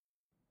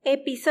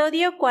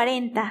Episodio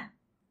 40.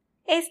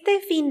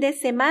 Este fin de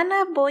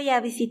semana voy a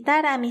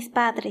visitar a mis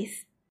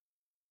padres.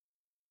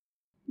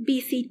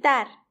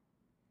 Visitar.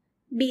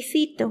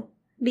 Visito,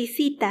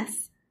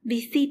 visitas,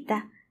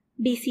 visita,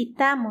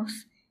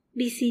 visitamos,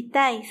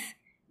 visitáis,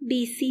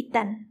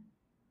 visitan.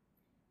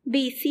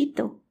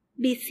 Visito,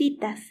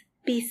 visitas,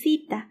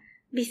 visita,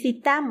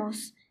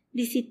 visitamos,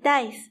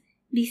 visitáis,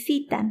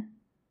 visitan.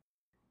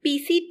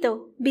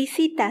 Visito,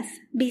 visitas,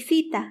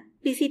 visita,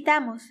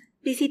 visitamos,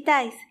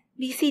 visitáis,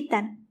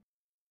 visitan.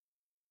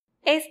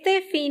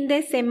 Este fin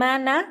de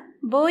semana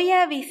voy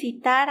a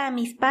visitar a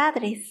mis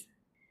padres.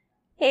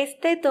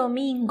 Este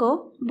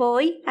domingo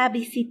voy a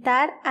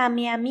visitar a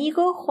mi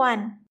amigo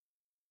Juan.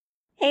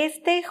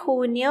 Este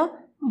junio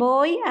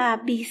voy a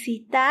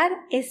visitar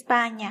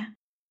España.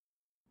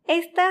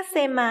 Esta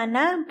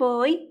semana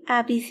voy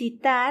a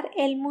visitar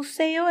el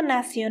Museo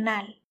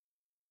Nacional.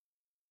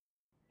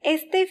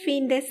 Este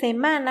fin de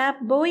semana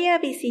voy a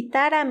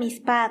visitar a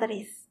mis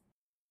padres.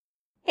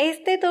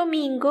 Este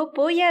domingo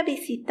voy a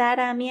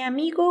visitar a mi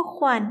amigo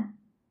Juan.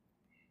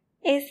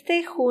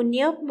 Este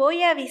junio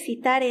voy a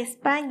visitar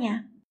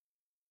España.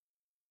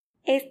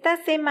 Esta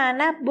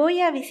semana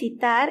voy a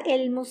visitar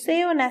el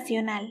Museo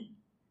Nacional.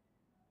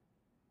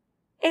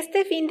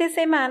 Este fin de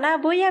semana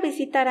voy a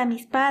visitar a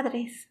mis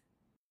padres.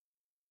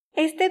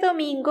 Este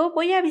domingo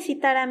voy a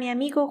visitar a mi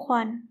amigo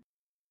Juan.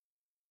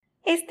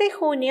 Este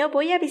junio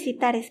voy a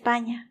visitar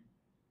España.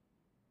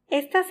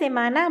 Esta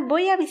semana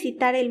voy a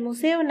visitar el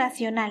Museo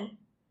Nacional.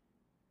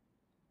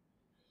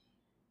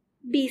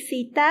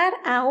 Visitar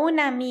a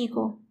un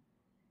amigo.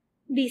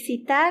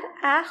 Visitar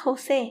a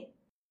José.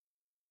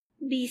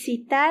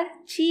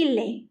 Visitar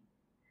Chile.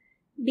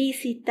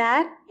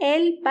 Visitar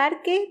el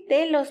Parque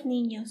de los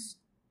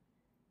Niños.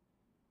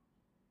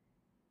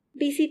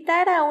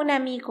 Visitar a un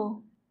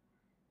amigo.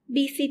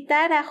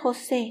 Visitar a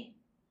José.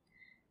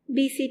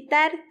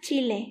 Visitar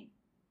Chile.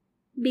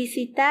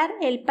 Visitar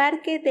el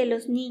Parque de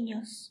los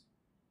Niños.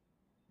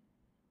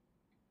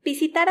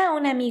 Visitar a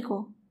un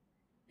amigo.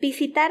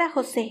 Visitar a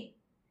José.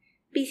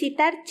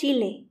 Visitar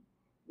Chile.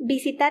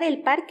 Visitar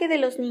el Parque de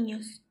los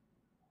Niños.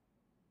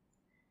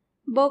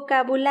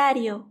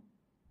 Vocabulario.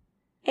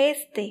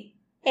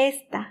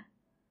 Esta.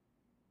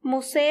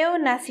 Museo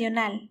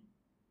Nacional.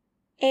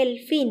 El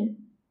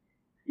fin.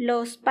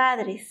 Los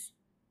padres.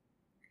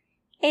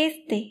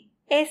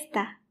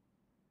 Esta.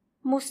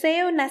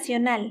 Museo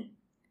Nacional.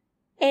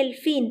 El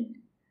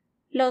fin.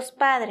 Los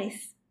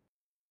padres.